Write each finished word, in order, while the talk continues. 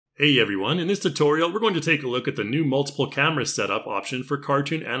Hey everyone, in this tutorial we're going to take a look at the new multiple camera setup option for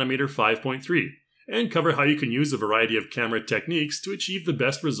Cartoon Animator 5.3 and cover how you can use a variety of camera techniques to achieve the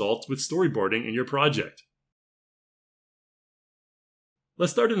best results with storyboarding in your project.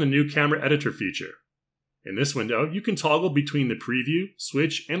 Let's start in the new camera editor feature. In this window, you can toggle between the preview,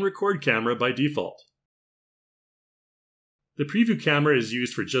 switch, and record camera by default. The preview camera is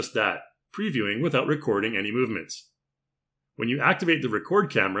used for just that, previewing without recording any movements. When you activate the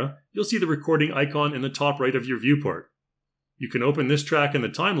record camera, you'll see the recording icon in the top right of your viewport. You can open this track in the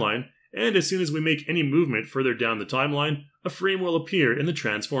timeline, and as soon as we make any movement further down the timeline, a frame will appear in the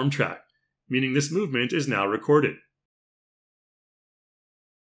transform track, meaning this movement is now recorded.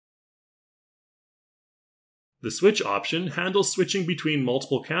 The switch option handles switching between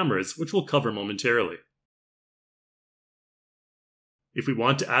multiple cameras, which we'll cover momentarily. If we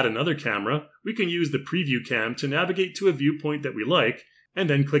want to add another camera, we can use the preview cam to navigate to a viewpoint that we like, and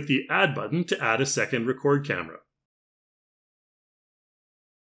then click the Add button to add a second record camera.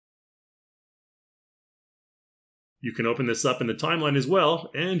 You can open this up in the timeline as well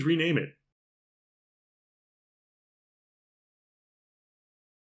and rename it.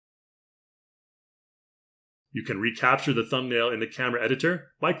 You can recapture the thumbnail in the camera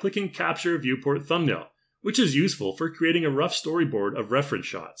editor by clicking Capture Viewport Thumbnail, which is useful for creating a rough storyboard of reference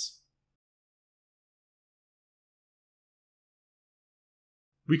shots.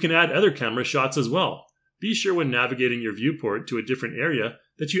 We can add other camera shots as well. Be sure when navigating your viewport to a different area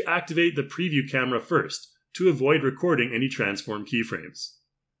that you activate the preview camera first to avoid recording any transform keyframes.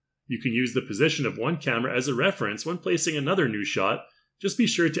 You can use the position of one camera as a reference when placing another new shot. Just be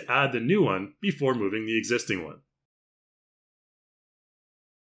sure to add the new one before moving the existing one.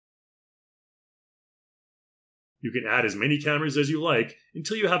 You can add as many cameras as you like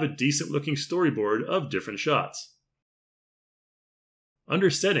until you have a decent looking storyboard of different shots.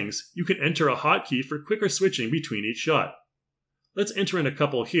 Under Settings, you can enter a hotkey for quicker switching between each shot. Let's enter in a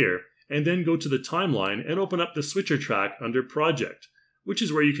couple here, and then go to the timeline and open up the switcher track under Project, which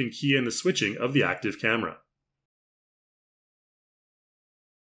is where you can key in the switching of the active camera.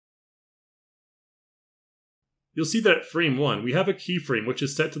 You'll see that at frame 1 we have a keyframe which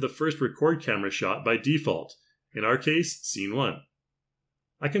is set to the first record camera shot by default. In our case, Scene 1.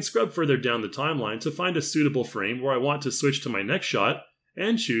 I can scrub further down the timeline to find a suitable frame where I want to switch to my next shot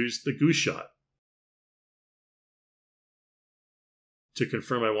and choose the goose shot. To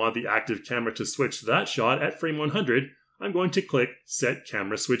confirm I want the active camera to switch to that shot at frame 100, I'm going to click Set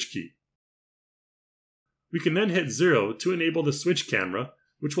Camera Switch Key. We can then hit 0 to enable the switch camera,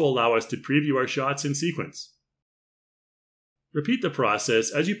 which will allow us to preview our shots in sequence. Repeat the process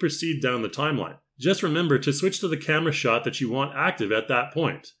as you proceed down the timeline. Just remember to switch to the camera shot that you want active at that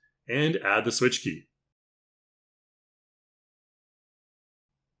point, and add the switch key.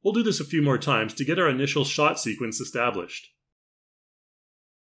 We'll do this a few more times to get our initial shot sequence established.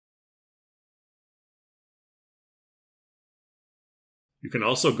 You can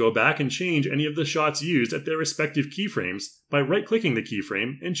also go back and change any of the shots used at their respective keyframes by right-clicking the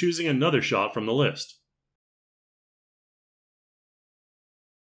keyframe and choosing another shot from the list.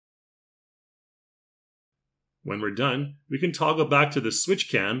 When we're done, we can toggle back to the switch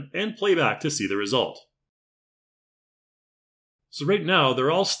cam and play back to see the result. So right now,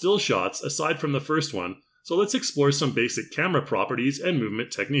 they're all still shots aside from the first one, so let's explore some basic camera properties and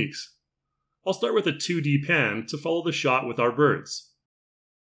movement techniques. I'll start with a 2D pan to follow the shot with our birds.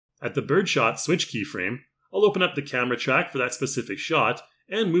 At the bird shot switch keyframe, I'll open up the camera track for that specific shot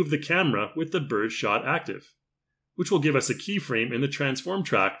and move the camera with the bird shot active, which will give us a keyframe in the transform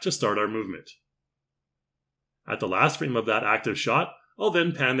track to start our movement. At the last frame of that active shot, I'll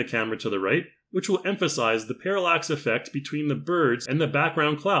then pan the camera to the right, which will emphasize the parallax effect between the birds and the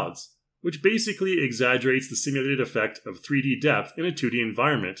background clouds, which basically exaggerates the simulated effect of 3D depth in a 2D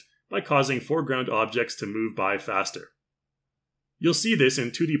environment by causing foreground objects to move by faster. You'll see this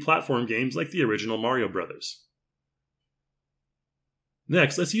in 2D platform games like the original Mario Bros.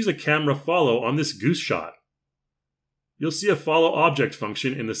 Next, let's use a camera follow on this goose shot. You'll see a follow object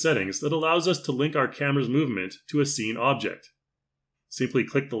function in the settings that allows us to link our camera's movement to a scene object. Simply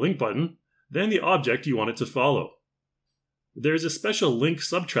click the link button, then the object you want it to follow. There is a special link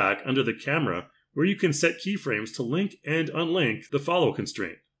subtrack under the camera where you can set keyframes to link and unlink the follow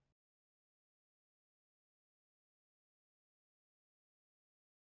constraint.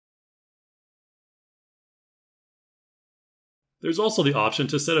 There's also the option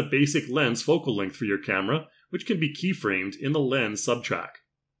to set a basic lens focal length for your camera, which can be keyframed in the lens subtrack.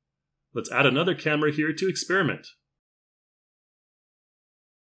 Let's add another camera here to experiment.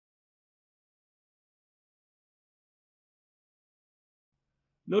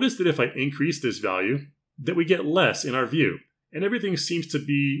 Notice that if I increase this value, that we get less in our view, and everything seems to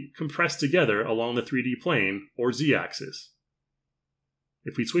be compressed together along the 3D plane, or z-axis.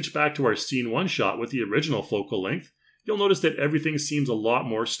 If we switch back to our Scene 1 shot with the original focal length, you'll notice that everything seems a lot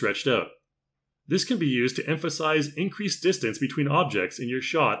more stretched out. This can be used to emphasize increased distance between objects in your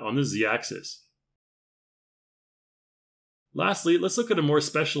shot on the z-axis. Lastly, let's look at a more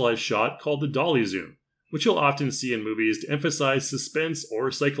specialized shot called the dolly zoom, which you'll often see in movies to emphasize suspense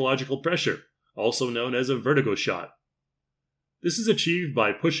or psychological pressure, also known as a vertigo shot. This is achieved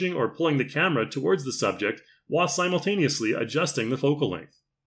by pushing or pulling the camera towards the subject while simultaneously adjusting the focal length.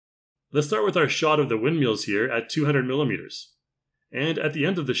 Let's start with our shot of the windmills here at 200mm, and at the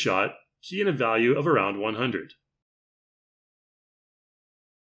end of the shot, key in a value of around 100.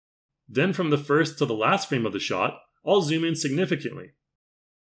 Then from the first to the last frame of the shot, I'll zoom in significantly.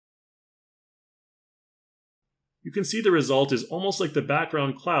 You can see the result is almost like the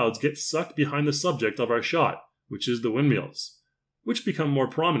background clouds get sucked behind the subject of our shot, which is the windmills, which become more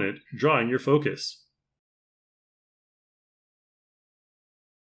prominent, drawing your focus.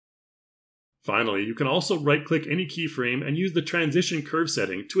 Finally, you can also right-click any keyframe and use the transition curve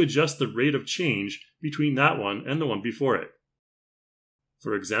setting to adjust the rate of change between that one and the one before it.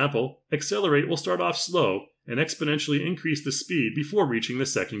 For example, accelerate will start off slow and exponentially increase the speed before reaching the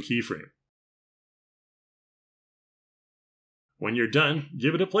second keyframe. When you're done,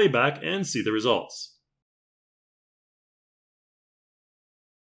 give it a playback and see the results.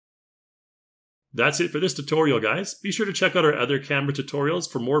 That's it for this tutorial, guys. Be sure to check out our other camera tutorials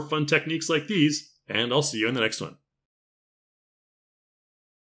for more fun techniques like these, and I'll see you in the next one.